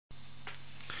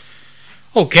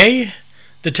Okay,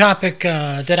 the topic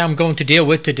that I'm going to deal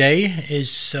with today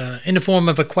is in the form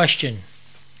of a question.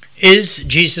 Is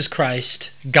Jesus Christ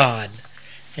God?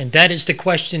 And that is the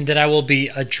question that I will be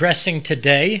addressing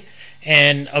today.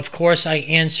 And of course, I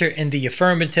answer in the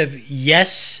affirmative,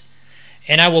 yes.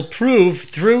 And I will prove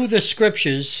through the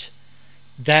scriptures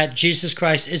that Jesus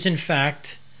Christ is in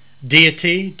fact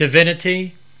deity,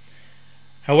 divinity,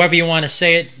 however you want to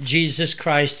say it. Jesus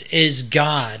Christ is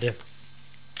God.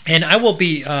 And I will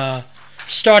be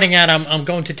starting out, I'm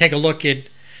going to take a look at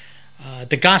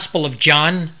the Gospel of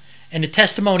John and the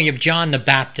testimony of John the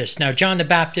Baptist. Now, John the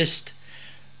Baptist,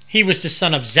 he was the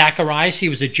son of Zacharias. He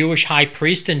was a Jewish high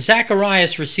priest. And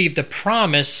Zacharias received a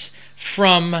promise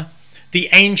from the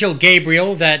angel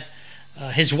Gabriel that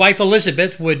his wife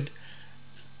Elizabeth would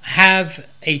have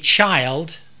a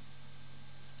child,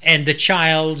 and the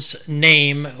child's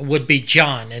name would be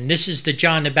John. And this is the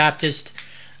John the Baptist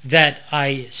that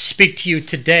I speak to you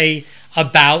today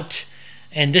about,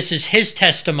 and this is his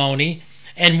testimony.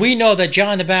 And we know that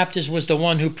John the Baptist was the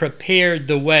one who prepared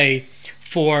the way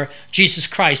for Jesus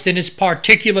Christ. In this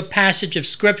particular passage of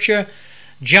Scripture,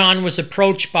 John was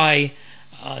approached by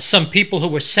some people who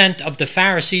were sent of the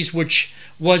Pharisees, which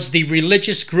was the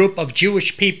religious group of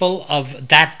Jewish people of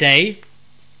that day,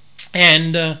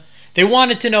 and they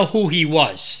wanted to know who he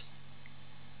was.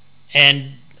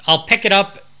 And I'll pick it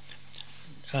up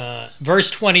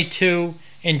verse 22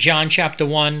 in John chapter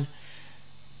 1.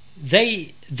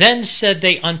 Then said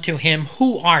they unto him,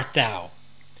 Who art thou?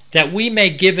 That we may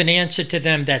give an answer to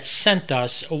them that sent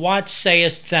us. What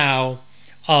sayest thou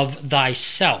of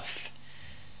thyself?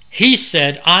 He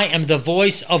said, I am the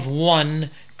voice of one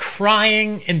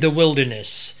crying in the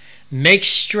wilderness, Make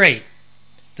straight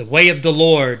the way of the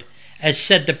Lord, as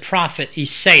said the prophet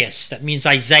Esaias. That means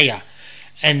Isaiah.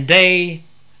 And they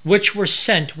which were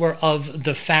sent were of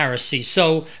the Pharisees.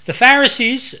 So the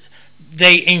Pharisees,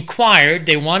 they inquired,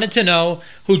 they wanted to know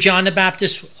who John the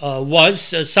Baptist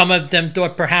was. Some of them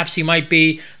thought perhaps he might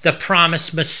be the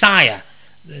promised Messiah.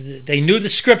 They knew the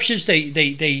scriptures,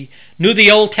 they knew the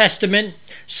Old Testament,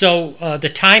 so the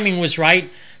timing was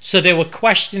right. So they were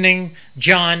questioning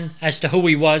John as to who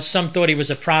he was. Some thought he was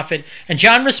a prophet. And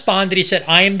John responded, he said,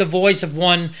 I am the voice of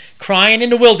one crying in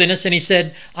the wilderness. And he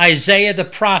said, Isaiah the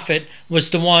prophet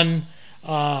was the one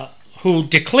who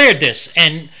declared this.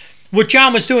 And what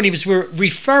John was doing, he was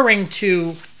referring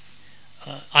to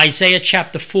Isaiah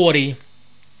chapter 40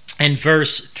 and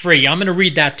verse 3. I'm going to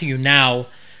read that to you now.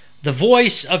 The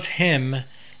voice of him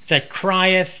that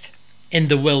crieth in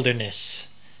the wilderness,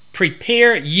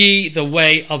 Prepare ye the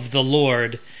way of the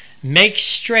Lord, make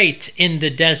straight in the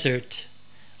desert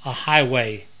a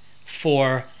highway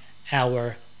for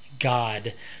our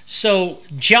God. So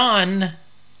John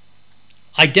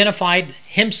identified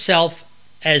himself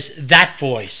as that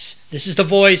voice. This is the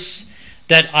voice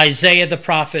that Isaiah the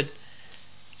prophet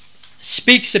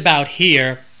speaks about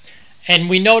here. And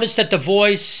we notice that the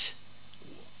voice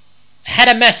had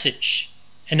a message.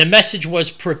 And the message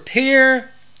was,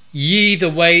 Prepare ye the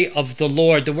way of the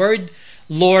Lord. The word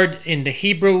Lord in the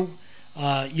Hebrew,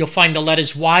 you'll find the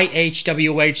letters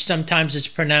YHWH. Sometimes it's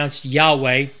pronounced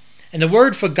Yahweh. And the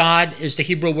word for God is the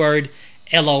Hebrew word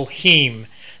Elohim.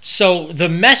 So the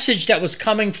message that was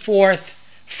coming forth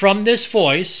from this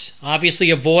voice, obviously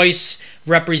a voice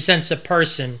represents a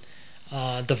person,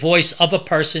 the voice of a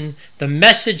person. The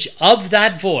message of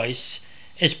that voice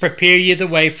is prepare ye the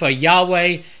way for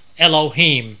Yahweh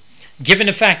Elohim. Given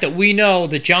the fact that we know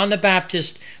that John the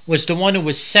Baptist was the one who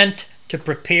was sent to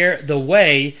prepare the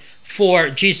way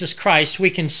for Jesus Christ, we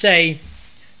can say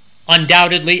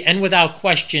undoubtedly and without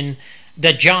question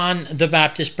that John the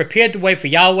Baptist prepared the way for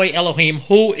Yahweh Elohim,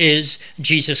 who is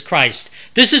Jesus Christ.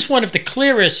 This is one of the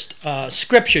clearest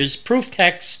scriptures, proof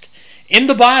text in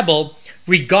the Bible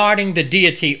regarding the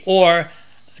deity or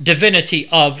divinity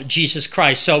of Jesus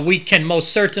Christ. So we can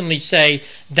most certainly say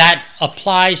that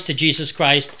applies to Jesus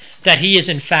Christ, that he is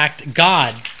in fact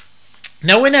God.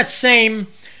 Now in that same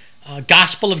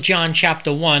Gospel of John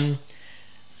chapter 1,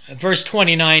 verse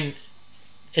 29,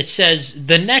 it says,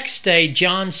 The next day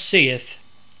John seeth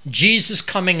Jesus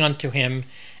coming unto him,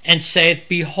 and saith,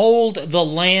 Behold the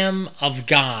Lamb of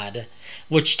God,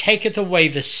 which taketh away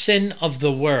the sin of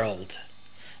the world.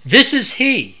 This is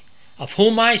he of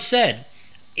whom I said,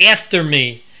 After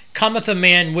me cometh a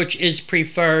man which is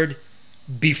preferred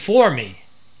before me.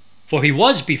 For he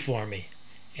was before me,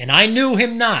 and I knew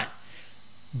him not,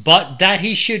 but that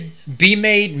he should be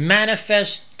made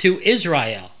manifest to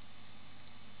Israel.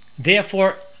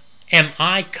 Therefore am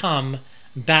I come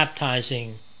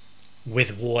baptizing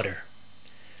with water.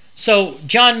 So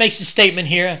John makes a statement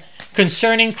here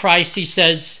concerning Christ. He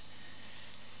says,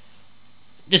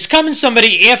 there's coming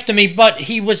somebody after me, but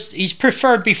he's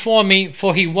preferred before me,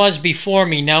 for he was before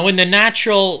me. Now, in the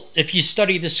natural, if you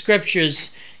study the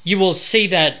scriptures, you will see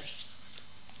that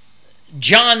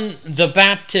John the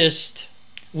Baptist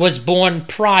was born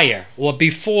prior or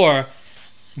before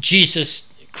Jesus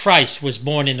Christ was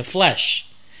born in the flesh.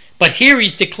 But here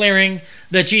he's declaring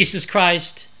that Jesus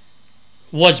Christ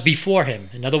was before him.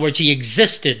 In other words, he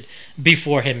existed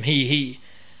before him.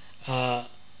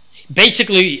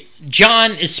 Basically,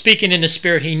 John is speaking in the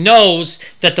Spirit. He knows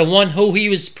that the one who he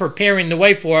was preparing the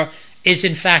way for is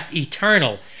in fact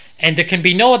eternal. And there can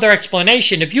be no other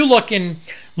explanation. If you look in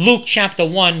Luke chapter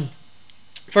 1,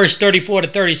 verse 34 to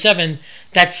 37,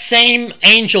 that same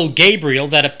angel Gabriel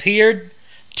that appeared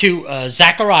to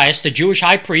Zacharias, the Jewish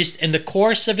high priest, in the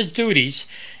course of his duties,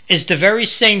 is the very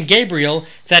same Gabriel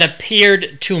that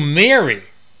appeared to Mary.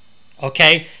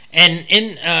 Okay? And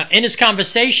in his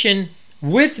conversation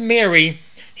with Mary,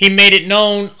 he made it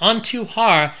known unto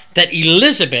her that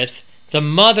Elizabeth, the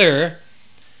mother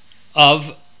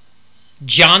of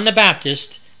John the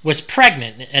Baptist, was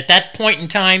pregnant. At that point in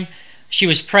time, she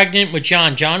was pregnant with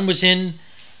John. John was in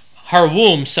her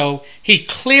womb, so he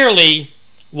clearly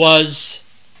was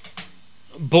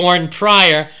born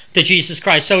prior to Jesus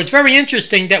Christ. So it's very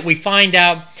interesting that we find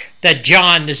out that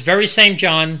John, this very same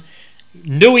John,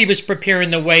 knew he was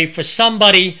preparing the way for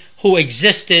somebody who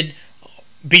existed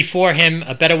before him.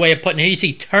 A better way of putting it, he's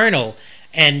eternal.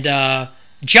 And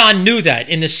John knew that.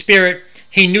 In the Spirit,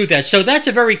 he knew that. So that's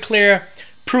a very clear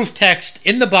proof text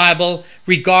in the Bible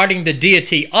regarding the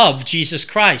deity of Jesus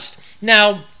Christ.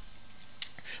 Now,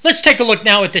 let's take a look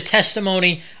now at the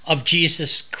testimony of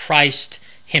Jesus Christ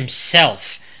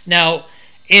himself. Now,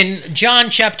 in John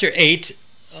chapter 8,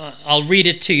 I'll read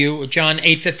it to you, John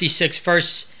 8:56,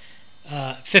 verse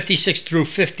 56 through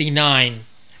 59.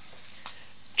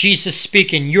 Jesus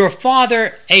speaking, "Your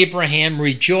father Abraham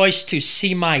rejoiced to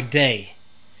see my day,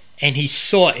 and he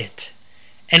saw it,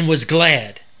 and was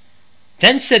glad.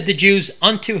 Then said the Jews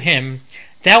unto him,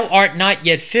 Thou art not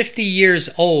yet 50 years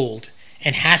old,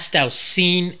 and hast thou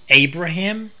seen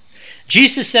Abraham?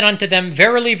 Jesus said unto them,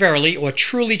 Verily, verily, or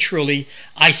truly, truly,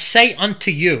 I say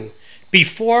unto you,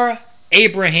 before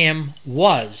Abraham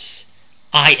was,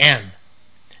 I am.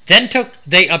 Then took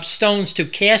they up stones to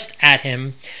cast at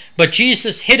him, but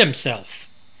Jesus hid himself,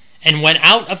 and went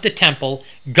out of the temple,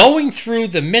 going through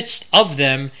the midst of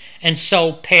them, and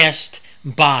so passed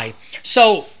by."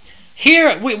 So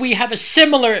here we have a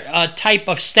similar type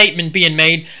of statement being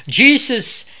made.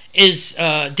 Jesus is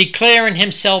declaring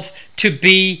himself to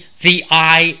be the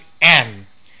I am.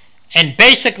 And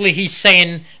basically he's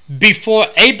saying, before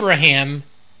Abraham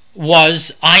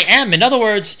was, I am. In other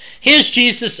words, here's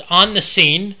Jesus on the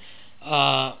scene.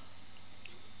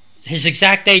 His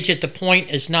exact age at the point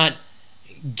is not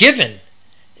given,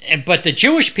 but the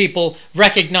Jewish people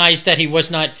recognized that he was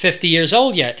not 50 years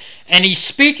old yet. And he's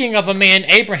speaking of a man,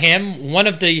 Abraham, one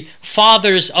of the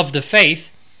fathers of the faith,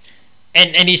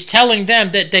 and he's telling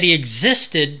them that he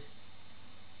existed,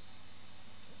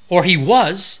 or he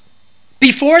was,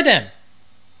 before them.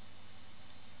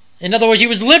 In other words, he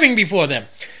was living before them.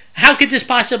 How could this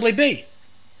possibly be?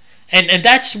 And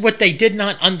that's what they did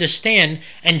not understand.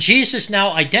 And Jesus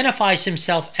now identifies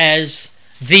himself as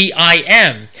the I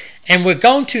am. And we're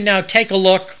going to now take a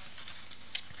look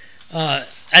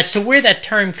as to where that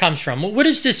term comes from. What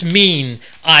does this mean,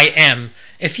 I am?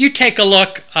 If you take a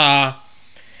look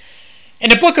in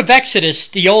the book of Exodus,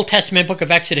 the Old Testament book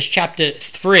of Exodus, chapter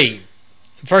 3,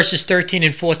 verses 13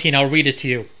 and 14, I'll read it to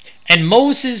you. "And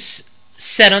Moses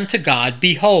said unto God,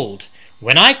 Behold,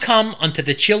 when I come unto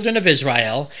the children of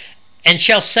Israel, and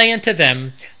shall say unto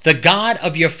them, The God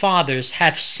of your fathers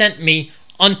hath sent me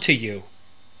unto you.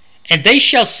 And they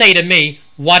shall say to me,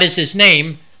 What is his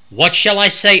name? What shall I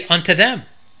say unto them?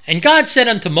 And God said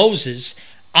unto Moses,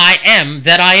 I am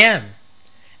that I am.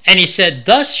 And he said,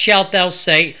 Thus shalt thou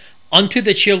say unto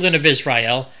the children of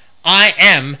Israel, I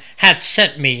am hath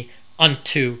sent me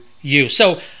unto you."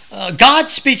 So God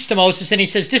speaks to Moses, and he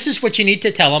says, this is what you need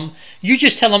to tell him. You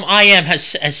just tell him, I am has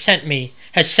sent me,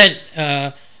 has sent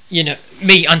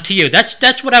me unto you.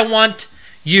 That's what I want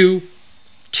you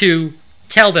to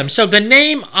tell them. So the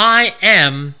name I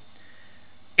am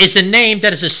is a name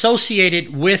that is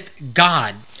associated with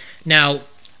God. Now,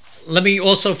 let me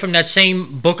also, from that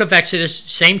same book of Exodus,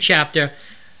 same chapter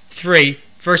 3,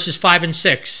 verses 5 and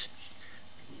 6.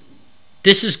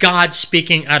 This is God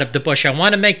speaking out of the bush. I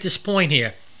want to make this point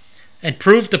here and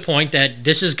prove the point that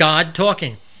this is God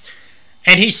talking.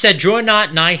 "And he said, Draw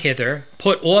not nigh hither,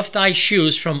 put off thy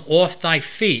shoes from off thy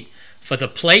feet, for the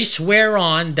place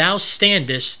whereon thou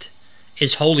standest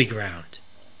is holy ground.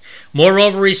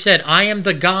 Moreover, he said, I am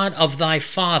the God of thy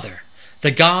father,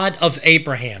 the God of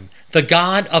Abraham, the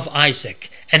God of Isaac,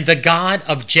 and the God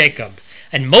of Jacob.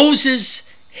 And Moses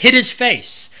hid his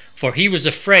face, for he was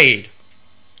afraid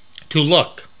to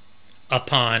look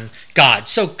upon God.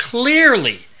 So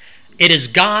clearly, it is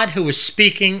God who is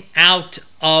speaking out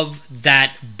of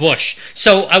that bush.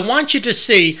 So I want you to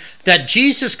see that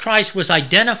Jesus Christ was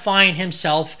identifying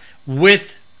himself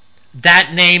with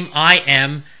that name, I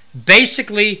am.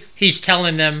 Basically, he's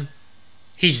telling them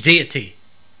he's deity.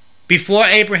 Before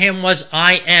Abraham was,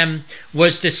 I am,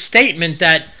 was the statement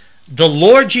that the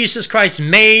Lord Jesus Christ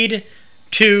made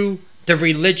to the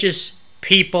religious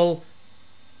people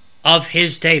of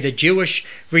his day, the Jewish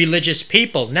religious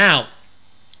people. Now,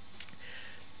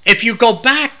 if you go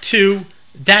back to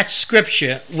that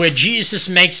scripture where Jesus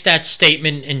makes that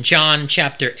statement in John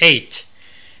chapter 8,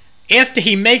 after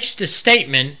he makes the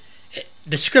statement,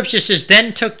 the scripture says,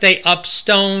 then took they up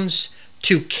stones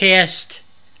to cast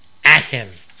at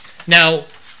him. Now,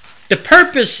 the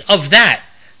purpose of that,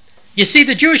 you see,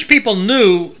 the Jewish people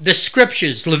knew the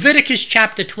scriptures. Leviticus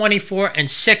chapter 24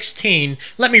 and 16,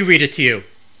 let me read it to you.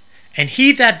 And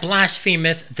he that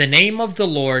blasphemeth the name of the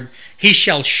Lord, he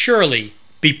shall surely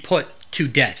be put to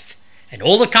death. And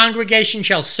all the congregation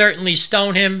shall certainly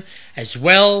stone him, as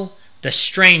well the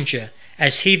stranger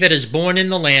as he that is born in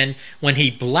the land. When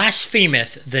he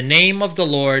blasphemeth the name of the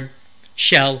Lord,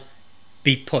 shall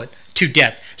be put to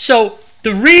death. So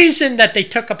the reason that they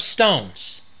took up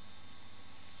stones,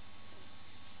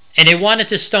 and they wanted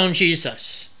to stone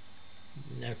Jesus.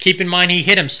 Now keep in mind he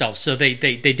hid himself, so they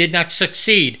did not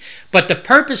succeed. But the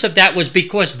purpose of that was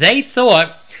because they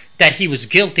thought that he was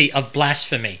guilty of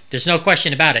blasphemy. There's no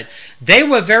question about it. They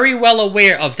were very well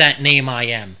aware of that name, I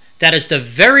am. That is the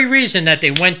very reason that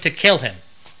they went to kill him.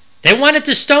 They wanted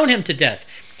to stone him to death.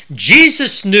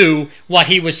 Jesus knew what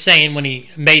he was saying when he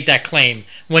made that claim,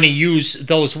 when he used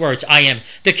those words, I am.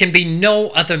 There can be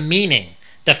no other meaning.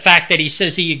 The fact that he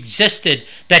says he existed,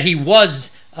 that he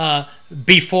was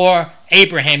before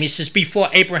Abraham. He says, before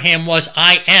Abraham was,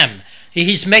 I am.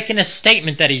 He's making a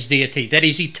statement that he's deity, that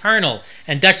he's eternal.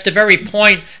 And that's the very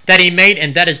point that he made,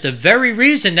 and that is the very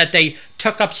reason that they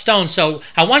took up stones. So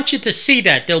I want you to see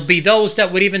that. There'll be those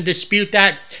that would even dispute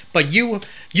that, but you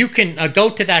can go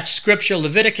to that scripture,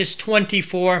 Leviticus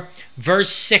 24,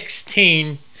 verse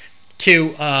 16,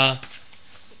 to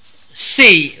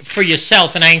see for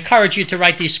yourself. And I encourage you to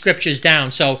write these scriptures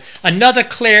down. So another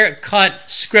clear-cut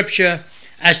scripture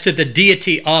as to the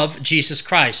deity of Jesus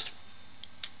Christ.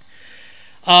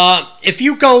 If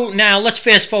you go now, let's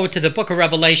fast forward to the book of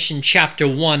Revelation chapter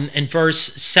 1 and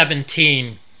verse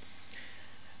 17.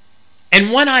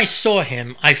 And when I saw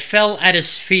him, I fell at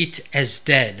his feet as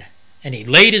dead. And he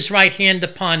laid his right hand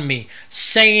upon me,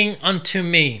 saying unto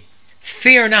me,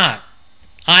 Fear not,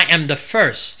 I am the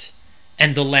first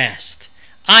and the last.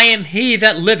 I am he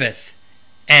that liveth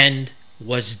and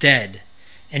was dead.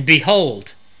 And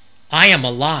behold, I am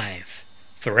alive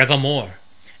forevermore.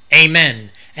 Amen.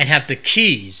 And have the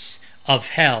keys of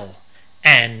hell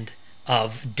and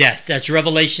of death. That's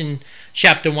Revelation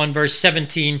chapter 1, verse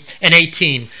 17 and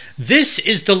 18. This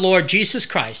is the Lord Jesus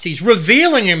Christ. He's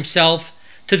revealing himself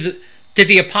to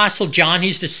the Apostle John.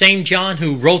 He's the same John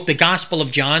who wrote the Gospel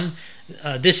of John.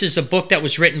 This is a book that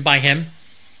was written by him.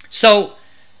 So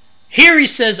here he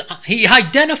says, he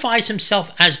identifies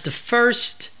himself as the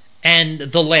first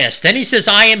and the last. Then he says,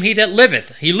 I am he that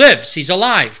liveth. He lives, he's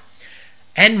alive,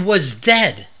 and was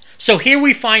dead. So here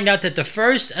we find out that the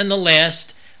first and the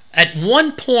last at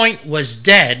one point was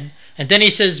dead, and then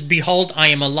he says, Behold, I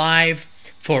am alive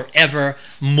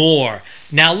forevermore.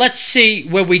 Now let's see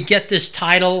where we get this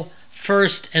title,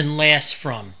 first and last,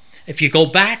 from. If you go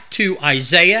back to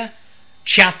Isaiah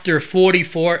chapter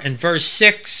 44 and verse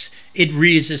 6, it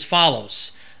reads as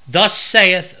follows. Thus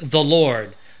saith the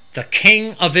Lord, the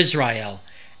King of Israel,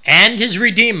 and his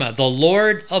Redeemer, the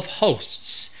Lord of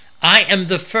hosts, I am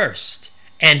the first,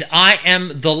 and I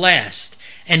am the last,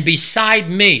 and beside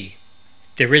me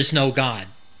there is no God.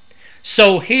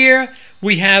 So here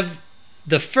we have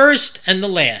the first and the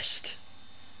last.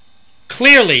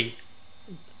 Clearly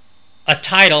a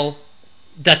title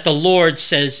that the Lord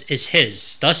says is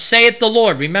his. Thus saith the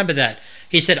Lord. Remember that.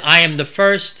 He said, I am the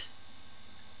first,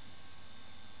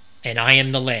 and I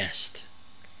am the last.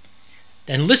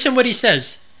 Then listen what he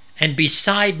says. And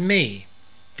beside me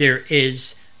there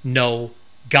is no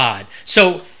God.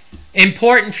 So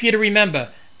important for you to remember,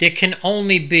 there can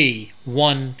only be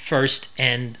one first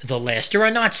and the last. There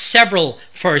are not several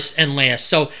first and last.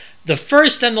 So the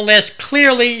first and the last,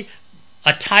 clearly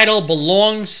a title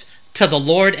belongs to the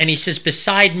Lord, and he says,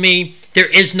 beside me there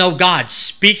is no God.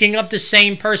 Speaking of the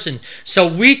same person. So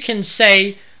we can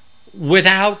say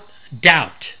without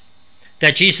doubt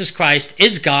that Jesus Christ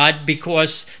is God,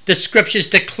 because the scriptures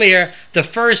declare the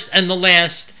first and the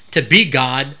last to be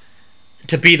God,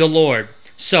 to be the Lord.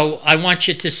 So I want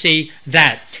you to see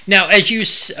that. Now, as you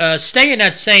stay in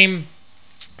that same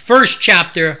first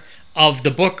chapter of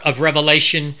the book of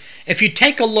Revelation, if you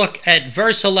take a look at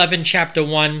verse 11, chapter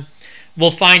 1, we'll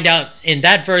find out in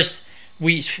that verse,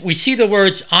 we see the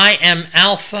words, I am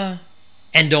Alpha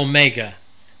and Omega,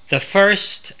 the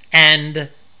first and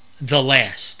the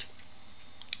last.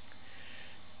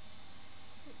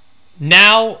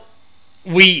 Now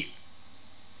we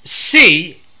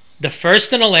see the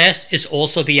first and the last is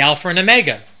also the Alpha and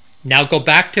Omega. Now go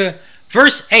back to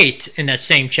verse 8 in that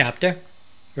same chapter,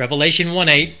 Revelation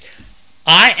 1:8.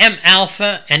 I am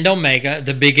Alpha and Omega,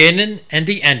 the beginning and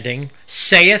the ending,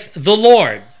 saith the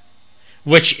Lord,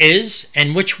 which is,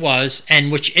 and which was,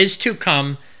 and which is to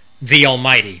come, the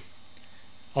Almighty.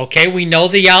 Okay, we know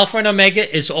the Alpha and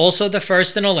Omega is also the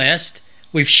first and the last.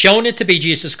 We've shown it to be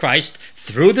Jesus Christ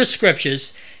through the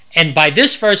scriptures. And by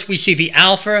this verse, we see the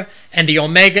Alpha and the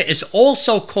Omega is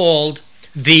also called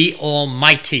the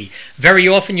Almighty. Very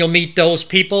often you'll meet those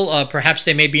people, perhaps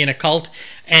they may be in a cult,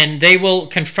 and they will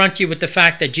confront you with the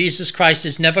fact that Jesus Christ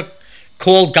is never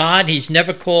called God. He's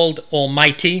never called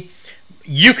Almighty.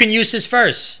 You can use this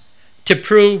verse to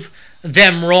prove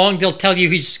them wrong. They'll tell you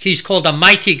he's called a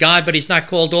mighty God, but he's not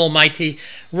called Almighty.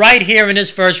 Right here in this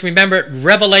verse, remember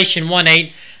Revelation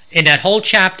 1:8, in that whole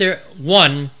chapter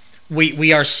 1,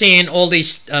 we are seeing all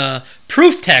these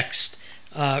proof texts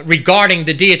regarding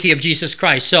the deity of Jesus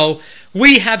Christ. So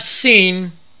we have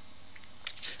seen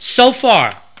so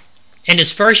far in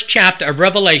this first chapter of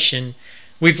Revelation,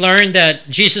 we've learned that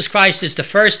Jesus Christ is the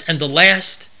first and the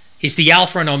last. He's the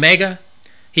Alpha and Omega.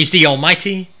 He's the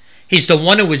Almighty. He's the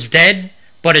one who was dead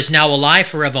but is now alive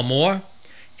forevermore.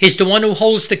 He's the one who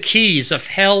holds the keys of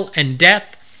hell and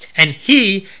death. And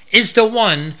he is the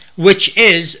one which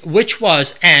is, which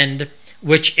was, and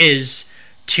which is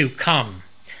to come.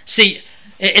 See,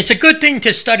 it's a good thing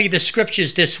to study the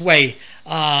scriptures this way,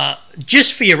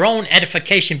 just for your own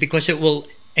edification, because it will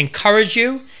encourage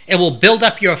you. It will build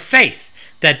up your faith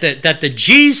that the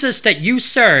Jesus that you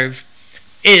serve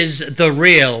is the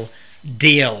real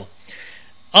deal.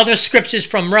 Other scriptures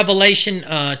from Revelation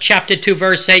chapter 2,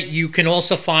 verse 8, you can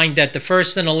also find that the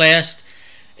first and the last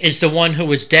is the one who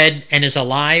was dead and is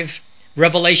alive.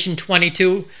 Revelation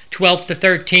 22, 12 to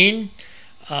 13,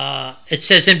 it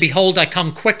says, and behold, I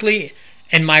come quickly,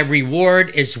 and my reward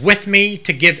is with me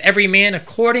to give every man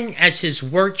according as his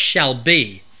work shall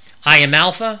be. I am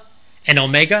Alpha and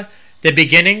Omega, the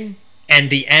beginning and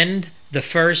the end, the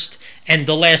first and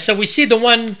the last. So we see the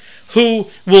one who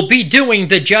will be doing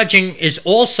the judging is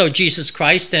also Jesus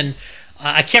Christ. And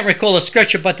I can't recall a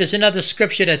scripture, but there's another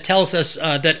scripture that tells us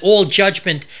that all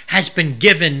judgment has been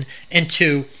given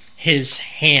into his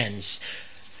hands.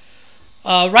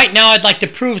 Right now, I'd like to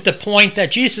prove the point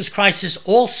that Jesus Christ is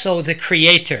also the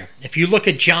creator. If you look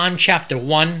at John chapter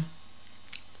 1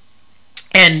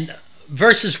 and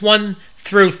verses 1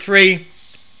 through 3,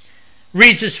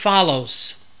 reads as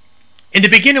follows. In the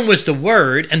beginning was the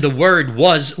Word, and the Word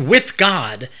was with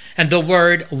God, and the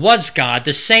Word was God.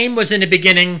 The same was in the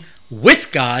beginning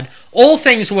with God. All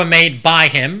things were made by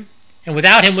him, and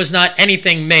without him was not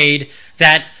anything made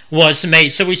that was made.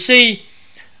 So we see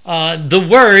the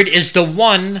Word is the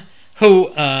one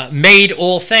who made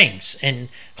all things. And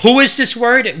who is this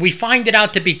Word? We find it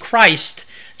out to be Christ,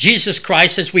 Jesus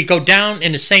Christ, as we go down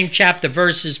in the same chapter,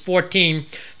 verses 14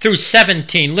 through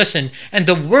 17. Listen, and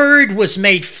the Word was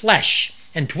made flesh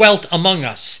and dwelt among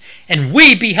us, and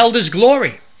we beheld his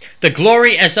glory, the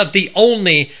glory as of the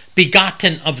only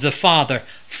begotten of the Father,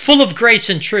 full of grace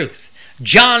and truth.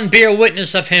 John bare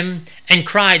witness of him, and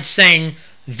cried, saying,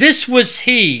 this was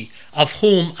he of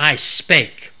whom I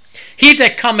spake. He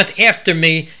that cometh after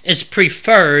me is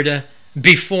preferred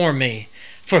before me,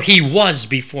 for he was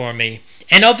before me.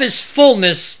 And of his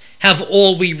fullness have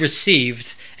all we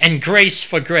received, and grace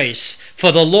for grace. For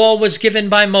the law was given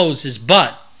by Moses,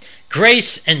 but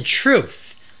grace and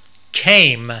truth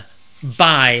came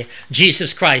by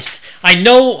Jesus Christ. I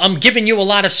know I'm giving you a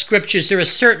lot of scriptures. There are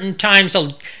certain times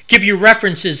I'll give you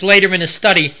references later in the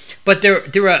study, but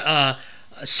there are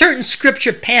certain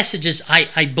scripture passages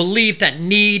I believe that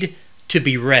need to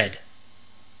be read.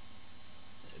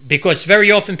 Because very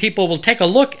often people will take a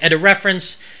look at a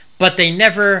reference, but they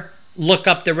never look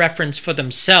up the reference for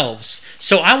themselves.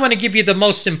 So I want to give you the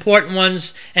most important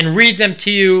ones and read them to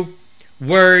you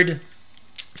word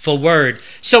for word.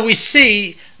 So we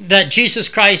see that Jesus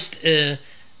Christ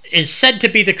is said to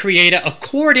be the creator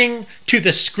according to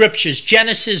the scriptures.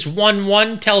 Genesis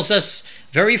 1:1 tells us,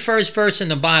 very first verse in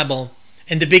the Bible,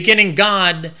 in the beginning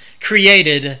God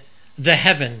created the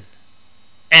heaven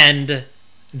and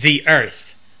the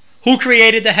earth. Who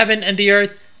created the heaven and the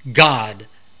earth? God.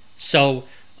 So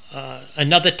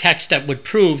another text that would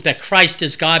prove that Christ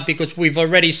is God, because we've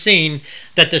already seen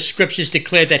that the scriptures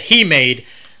declare that he made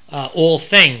all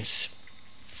things.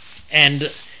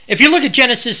 And if you look at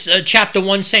Genesis chapter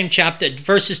 1, same chapter,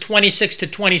 verses 26 to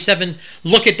 27,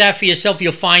 look at that for yourself.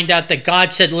 You'll find out that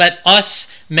God said, let us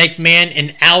make man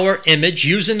in our image,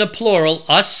 using the plural,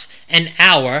 us and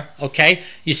our, okay?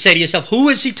 You say to yourself, who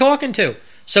is he talking to?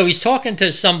 So he's talking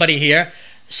to somebody here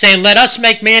saying, let us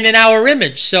make man in our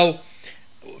image. So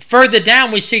further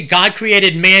down, we see God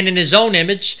created man in his own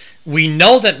image. We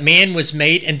know that man was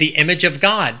made in the image of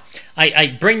God.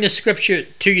 I bring the scripture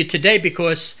to you today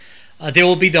because there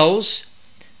will be those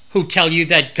who tell you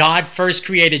that God first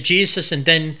created Jesus and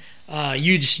then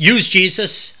used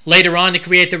Jesus later on to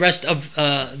create the rest of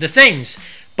the things.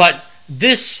 But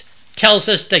this tells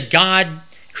us that God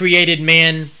created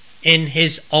man in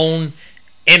his own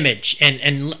image.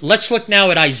 And let's look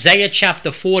now at Isaiah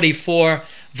chapter 44,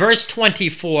 verse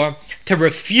 24, to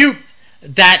refute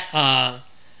that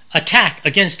attack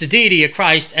against the deity of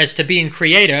Christ as to being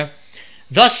creator.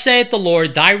 Thus saith the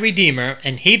Lord thy Redeemer,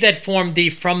 and he that formed thee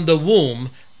from the womb,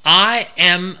 I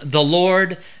am the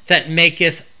Lord that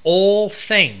maketh all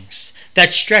things,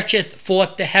 that stretcheth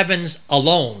forth the heavens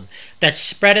alone, that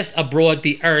spreadeth abroad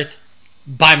the earth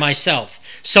by myself.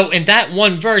 So in that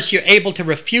one verse, you're able to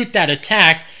refute that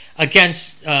attack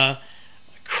against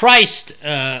Christ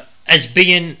as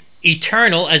being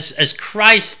eternal, as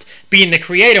Christ being the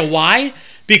creator. Why?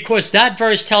 Because that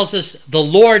verse tells us the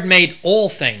Lord made all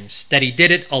things, that he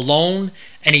did it alone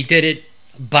and he did it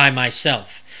by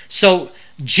myself. So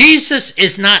Jesus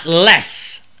is not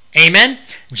less. Amen?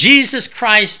 Jesus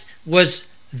Christ was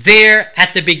there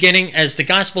at the beginning, as the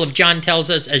Gospel of John tells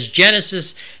us, as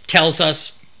Genesis tells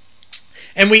us.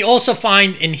 And we also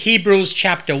find in Hebrews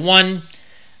chapter 1,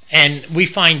 and we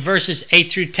find verses 8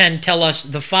 through 10 tell us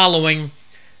the following.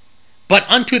 But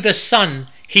unto the Son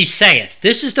he saith,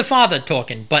 this is the Father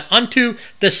talking, but unto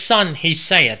the Son he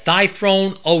saith, thy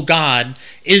throne, O God,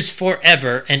 is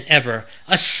forever and ever.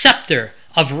 A scepter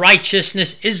of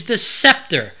righteousness is the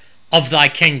scepter of thy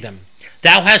kingdom.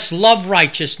 Thou hast loved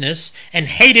righteousness and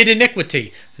hated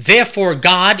iniquity. Therefore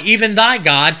God, even thy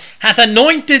God, hath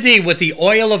anointed thee with the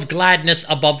oil of gladness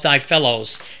above thy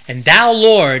fellows. And thou,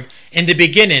 Lord, in the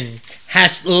beginning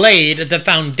hast laid the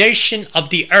foundation of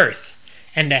the earth,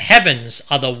 and the heavens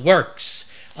are the works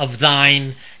of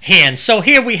thine hand. So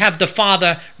here we have the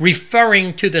Father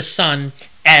referring to the Son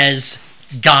as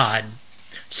God.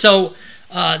 So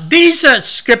these are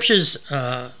scriptures,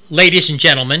 ladies and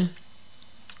gentlemen,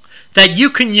 that you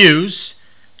can use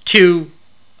to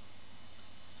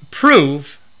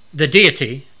prove the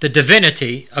deity, the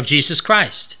divinity of Jesus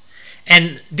Christ.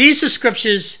 And these are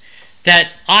scriptures that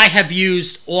I have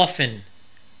used often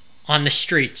on the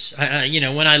streets.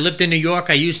 When I lived in New York,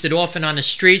 I used it often on the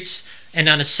streets and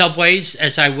on the subways,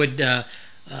 as I would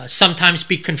sometimes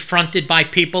be confronted by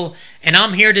people. And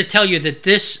I'm here to tell you that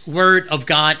this word of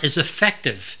God is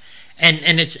effective.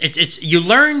 And it's you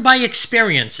learn by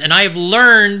experience, and I have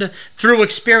learned through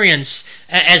experience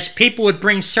as people would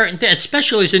bring certain things,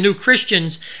 especially as a new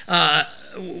Christians.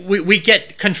 We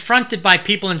get confronted by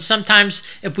people, and sometimes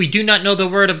if we do not know the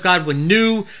Word of God, we're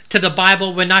new to the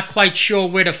Bible, we're not quite sure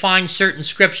where to find certain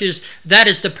scriptures. That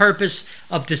is the purpose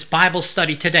of this Bible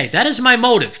study today. That is my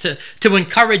motive, to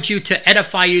encourage you, to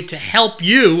edify you, to help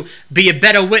you be a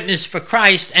better witness for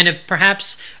Christ. And if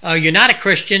perhaps you're not a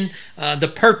Christian,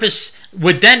 the purpose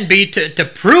would then be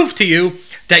to prove to you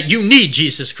that you need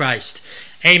Jesus Christ.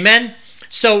 Amen?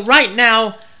 So right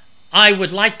now, I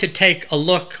would like to take a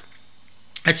look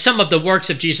at some of the works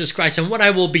of Jesus Christ. And what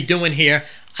I will be doing here,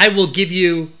 I will give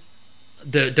you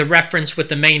the reference with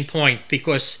the main point,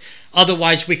 because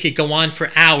otherwise we could go on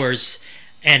for hours.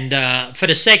 And for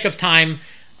the sake of time,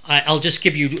 I'll just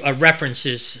give you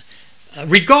references.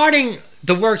 Regarding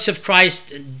the works of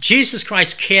Christ, Jesus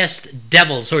Christ cast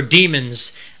devils or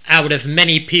demons out of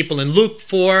many people. In Luke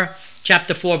 4,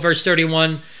 chapter 4, verse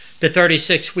 31 to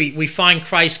 36, we find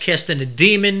Christ casting a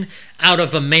demon out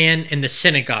of a man in the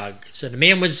synagogue. So the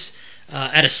man was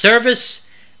at a service,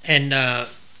 and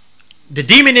the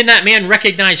demon in that man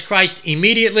recognized Christ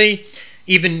immediately,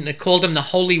 even called him the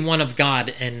Holy One of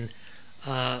God. And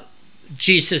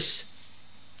Jesus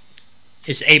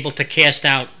is able to cast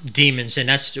out demons, and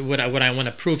that's what I want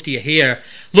to prove to you here.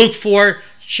 Luke 4,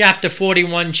 chapter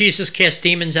 41, Jesus cast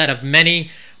demons out of many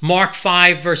Mark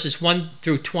 5, verses 1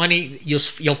 through 20,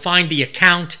 you'll find the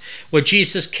account where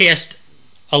Jesus cast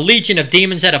a legion of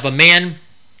demons out of a man.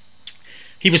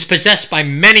 He was possessed by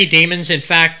many demons. In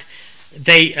fact,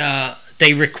 they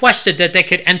requested that they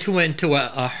could enter into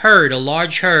a herd, a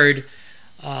large herd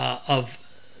of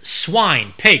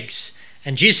swine, pigs.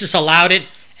 And Jesus allowed it,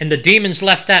 and the demons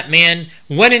left that man,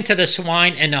 went into the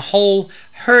swine, and the whole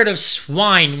herd of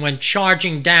swine went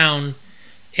charging down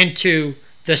into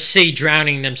the sea,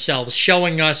 drowning themselves,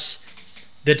 showing us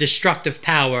the destructive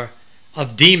power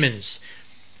of demons.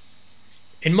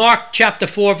 In Mark chapter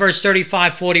 4, verse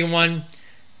 35, 41,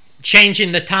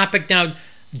 changing the topic now,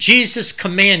 Jesus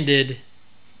commanded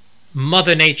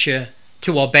Mother Nature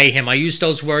to obey him. I use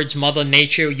those words, Mother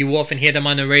Nature. You often hear them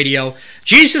on the radio.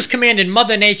 Jesus commanded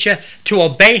Mother Nature to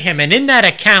obey him. And in that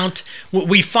account,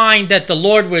 we find that the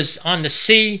Lord was on the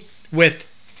sea with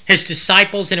his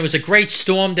disciples, and it was a great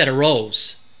storm that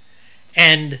arose.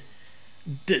 And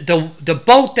the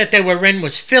boat that they were in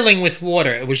was filling with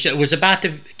water. It was about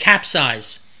to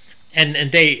capsize.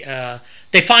 And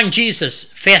they find Jesus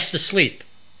fast asleep.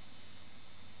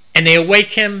 And they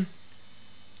awake him,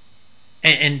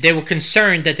 and they were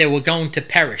concerned that they were going to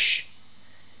perish.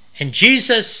 And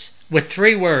Jesus, with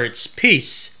 3 words,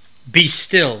 peace, be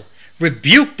still,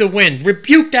 rebuked the wind,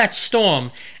 rebuked that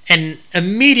storm, and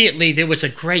immediately there was a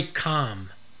great calm.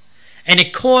 And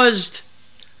it caused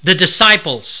the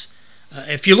disciples,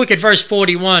 if you look at verse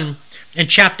 41 in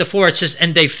chapter 4, it says,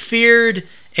 and they feared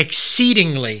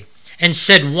exceedingly, and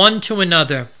said one to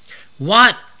another,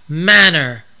 what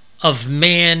manner of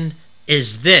man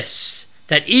is this,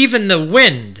 that even the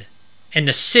wind and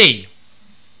the sea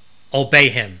obey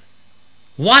him?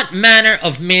 What manner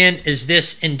of man is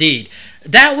this indeed?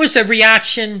 That was a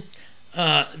reaction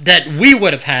that we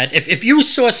would have had. If you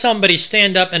saw somebody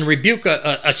stand up and rebuke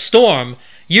a storm,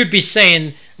 you'd be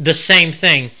saying the same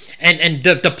thing. And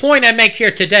the point I make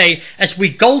here today, as we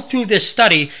go through this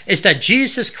study, is that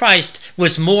Jesus Christ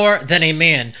was more than a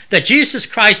man. That Jesus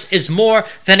Christ is more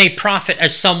than a prophet,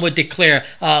 as some would declare.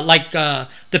 Like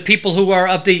the people who are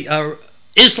of the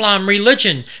Islam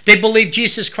religion, they believe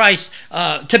Jesus Christ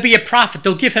to be a prophet.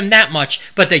 They'll give him that much,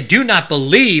 but they do not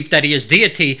believe that he is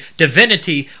deity,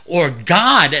 divinity, or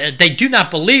God. They do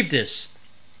not believe this.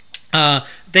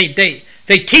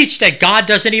 They teach that God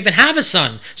doesn't even have a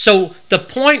son. So the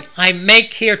point I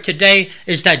make here today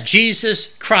is that Jesus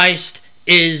Christ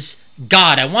is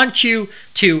God. I want you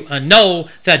to know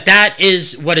that that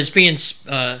is what is being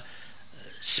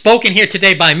spoken here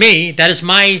today by me. That is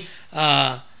my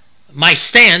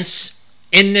stance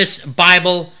in this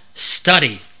Bible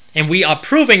study. And we are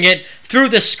proving it through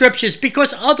the scriptures,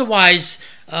 because otherwise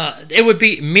it would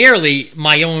be merely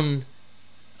my own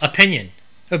opinion.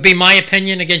 It would be my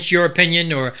opinion against your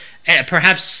opinion, or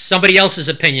perhaps somebody else's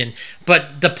opinion.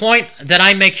 But the point that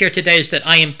I make here today is that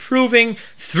I am proving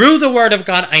through the Word of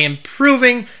God, I am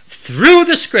proving through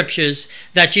the Scriptures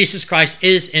that Jesus Christ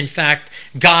is in fact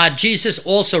God. Jesus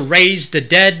also raised the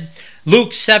dead.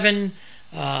 Luke 7,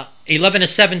 11 to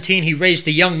 17, he raised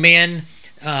a young man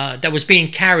that was being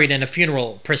carried in a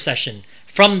funeral procession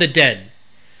from the dead.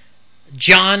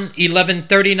 John 11,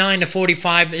 39 to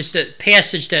 45 is the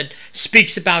passage that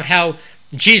speaks about how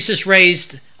Jesus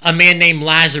raised a man named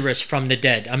Lazarus from the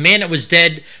dead. A man that was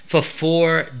dead for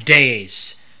 4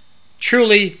 days.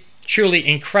 Truly, truly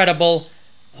incredible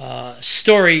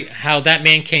story how that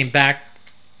man came back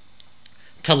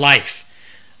to life.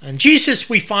 And Jesus,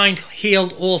 we find,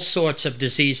 healed all sorts of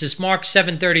diseases. Mark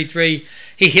 7:33,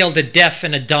 he healed a deaf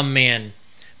and a dumb man.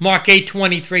 Mark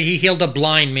 8:23, he healed a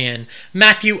blind man.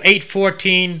 Matthew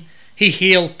 8:14, he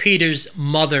healed Peter's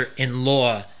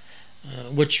mother-in-law,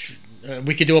 which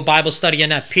we could do a Bible study on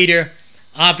that. Peter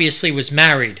obviously was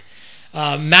married.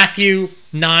 Matthew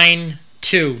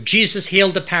 9:2, Jesus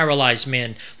healed a paralyzed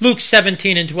man. Luke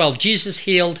 17:12, Jesus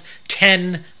healed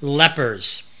 10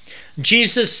 lepers.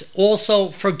 Jesus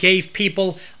also forgave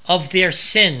people of their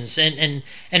sins.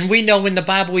 And we know in the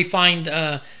Bible we find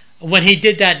when he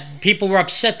did that, people were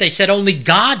upset. They said only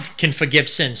God can forgive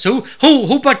sins.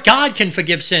 Who but God can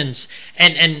forgive sins?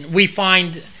 And we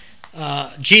find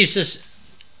Jesus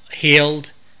healed.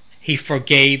 He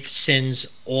forgave sins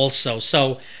also.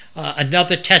 So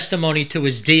another testimony to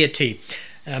his deity.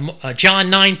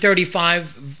 John 9:35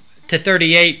 to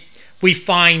 38, we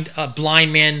find a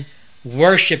blind man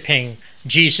worshiping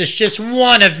Jesus. Just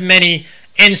one of many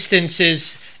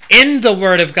instances in the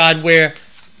Word of God where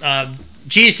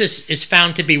Jesus is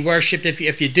found to be worshipped.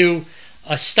 If you do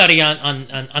a study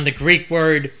on the Greek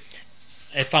word,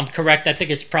 if I'm correct, I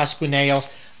think it's proskuneo.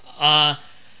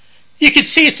 You can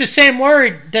see it's the same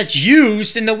word that's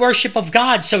used in the worship of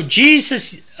God. So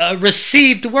Jesus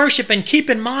received worship, and keep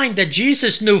in mind that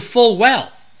Jesus knew full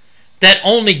well that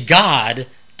only God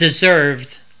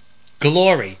deserved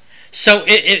glory. So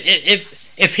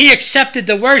if he accepted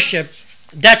the worship,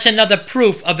 that's another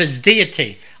proof of his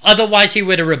deity. Otherwise, he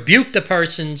would have rebuked the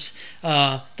persons,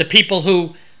 the people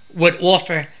who would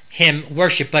offer him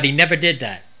worship, but he never did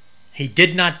that. He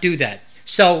did not do that.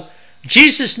 So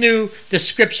Jesus knew the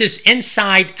scriptures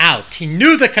inside out. He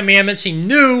knew the commandments. He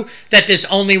knew that there's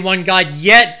only one God,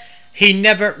 yet he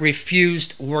never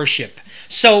refused worship.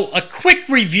 So a quick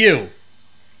review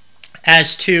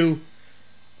as to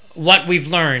what we've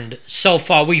learned so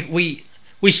far. We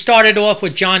started off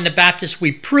with John the Baptist.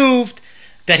 We proved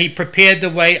that he prepared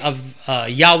the way of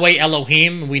Yahweh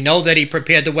Elohim. We know that he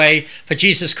prepared the way for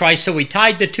Jesus Christ. So we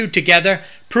tied the two together,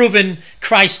 proven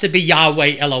Christ to be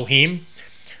Yahweh Elohim.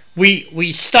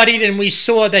 We studied and we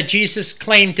saw that Jesus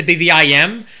claimed to be the I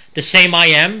Am, the same I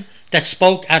Am that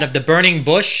spoke out of the burning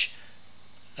bush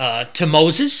to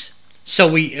Moses. So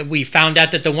we found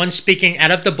out that the one speaking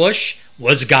out of the bush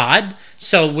was God.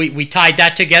 So we tied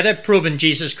that together, proven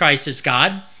Jesus Christ is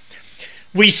God.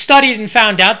 We studied and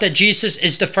found out that Jesus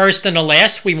is the first and the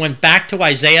last. We went back to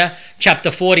Isaiah chapter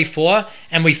 44,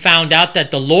 and we found out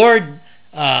that the Lord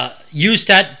used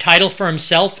that title for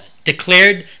himself,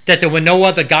 declared that there were no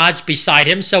other gods beside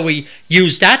him. So we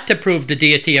used that to prove the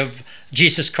deity of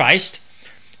Jesus Christ.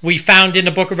 We found in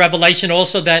the book of Revelation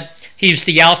also that he's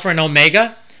the Alpha and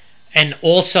Omega, and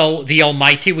also the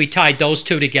Almighty. We tied those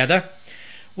two together.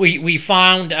 We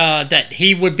found that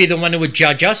he would be the one who would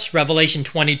judge us, Revelation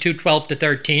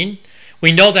 22:12-13.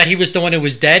 We know that he was the one who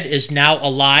was dead, is now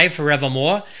alive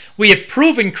forevermore. We have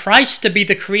proven Christ to be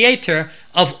the creator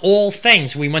of all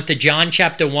things. We went to John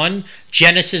chapter 1,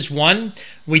 Genesis 1.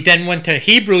 We then went to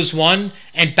Hebrews 1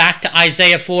 and back to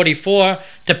Isaiah 44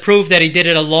 to prove that he did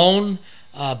it alone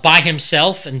by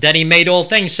himself, and that he made all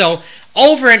things. So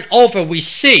over and over we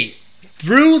see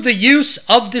through the use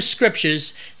of the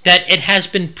scriptures that it has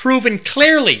been proven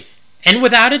clearly and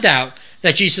without a doubt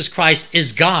that Jesus Christ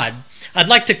is God. I'd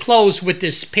like to close with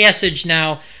this passage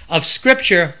now of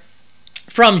scripture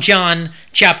from John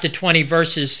chapter 20,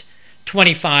 verses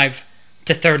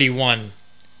 25-31.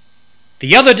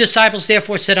 The other disciples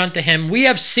therefore said unto him, We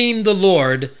have seen the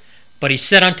Lord. But he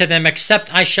said unto them,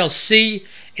 Except I shall see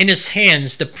in his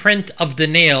hands the print of the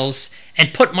nails,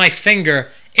 and put my finger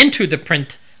into the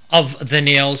print of the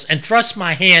nails, and thrust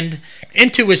my hand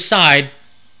into his side,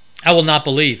 I will not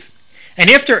believe. And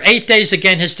after 8 days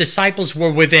again his disciples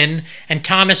were within, and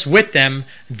Thomas with them.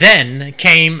 Then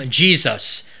came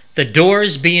Jesus, the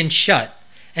doors being shut,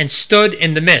 and stood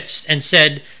in the midst, and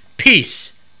said,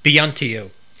 Peace be unto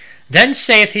you. Then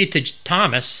saith he to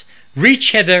Thomas,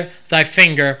 Reach hither thy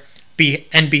finger,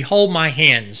 and behold my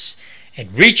hands,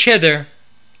 and reach hither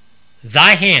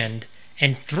thy hand,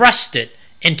 and thrust it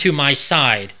into my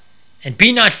side, and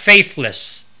be not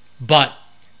faithless, but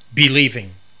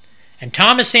believing. And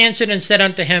Thomas answered and said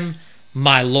unto him,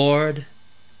 My Lord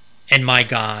and my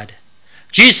God.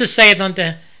 Jesus saith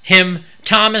unto him,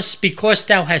 Thomas, because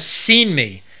thou hast seen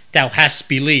me, thou hast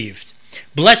believed.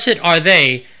 Blessed are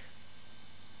they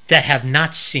that have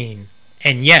not seen,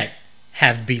 and yet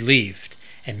have believed.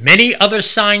 And many other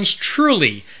signs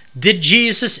truly did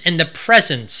Jesus in the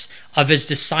presence of his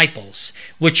disciples,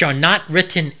 which are not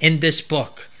written in this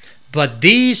book. But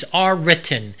these are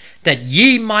written that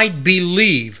ye might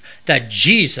believe that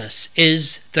Jesus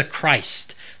is the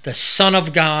Christ, the Son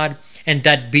of God, and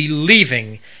that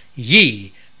believing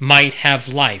ye might have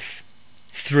life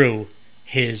through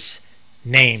his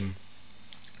name.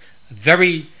 A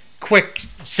very quick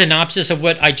synopsis of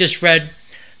what I just read.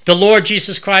 The Lord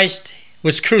Jesus Christ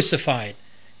was crucified.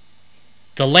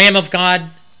 The Lamb of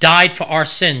God died for our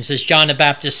sins, as John the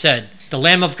Baptist said. The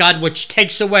Lamb of God which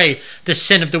takes away the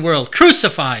sin of the world.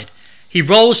 Crucified. He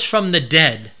rose from the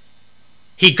dead.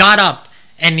 He got up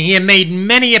and he had made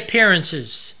many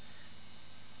appearances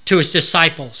to his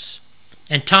disciples.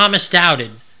 And Thomas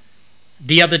doubted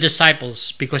the other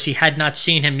disciples because he had not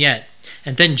seen him yet.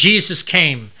 And then Jesus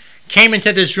came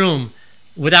into this room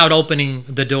without opening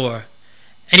the door.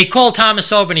 And he called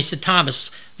Thomas over and he said, Thomas,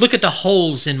 look at the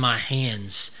holes in my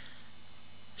hands.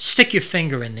 Stick your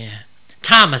finger in there.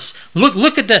 Thomas,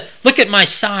 look at my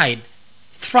side.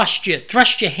 Thrust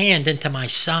your hand into my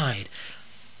side.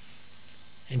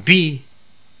 And be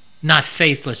not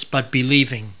faithless, but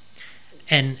believing.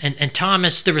 And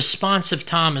Thomas, the response of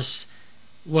Thomas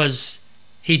was,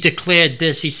 he declared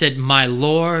this. He said, My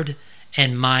Lord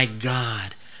and my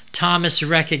God. Thomas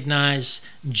recognized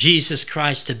Jesus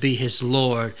Christ to be his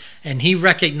Lord, and he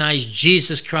recognized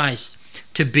Jesus Christ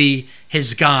to be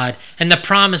his God. And the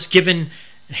promise given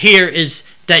here is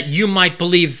that you might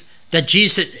believe that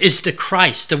Jesus is the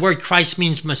Christ. The word Christ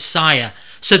means Messiah.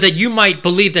 So that you might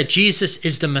believe that Jesus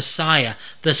is the Messiah,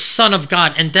 the Son of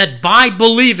God, and that by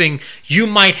believing you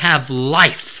might have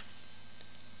life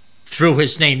through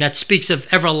his name. That speaks of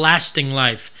everlasting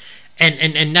life.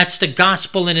 And that's the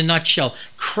gospel in a nutshell.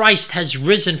 Christ has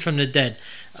risen from the dead.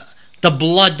 The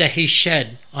blood that he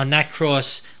shed on that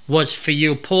cross was for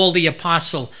you. Paul the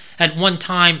apostle, at one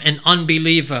time an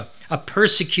unbeliever, a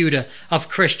persecutor of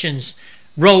Christians,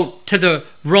 wrote to the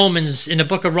Romans in the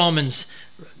book of Romans,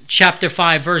 chapter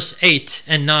 5, verse 8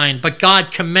 and 9. But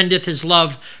God commendeth his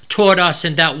love toward us,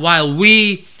 in that while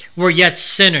we were yet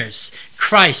sinners,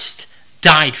 Christ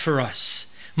died for us.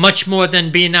 Much more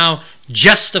than being now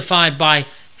justified by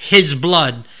his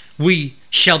blood, we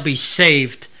shall be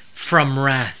saved from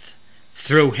wrath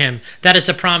through him. That is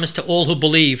a promise to all who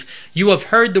believe. You have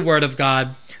heard the word of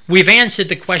God. We've answered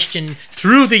the question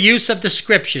through the use of the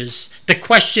scriptures. The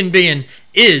question being,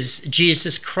 is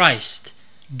Jesus Christ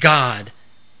God?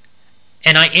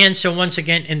 And I answer once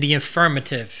again in the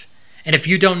affirmative. And if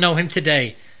you don't know him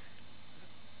today,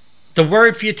 the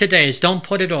word for you today is don't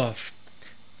put it off,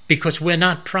 because we're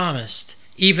not promised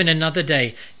even another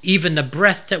day. Even the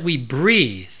breath that we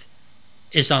breathe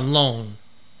is on loan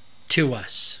to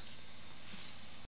us.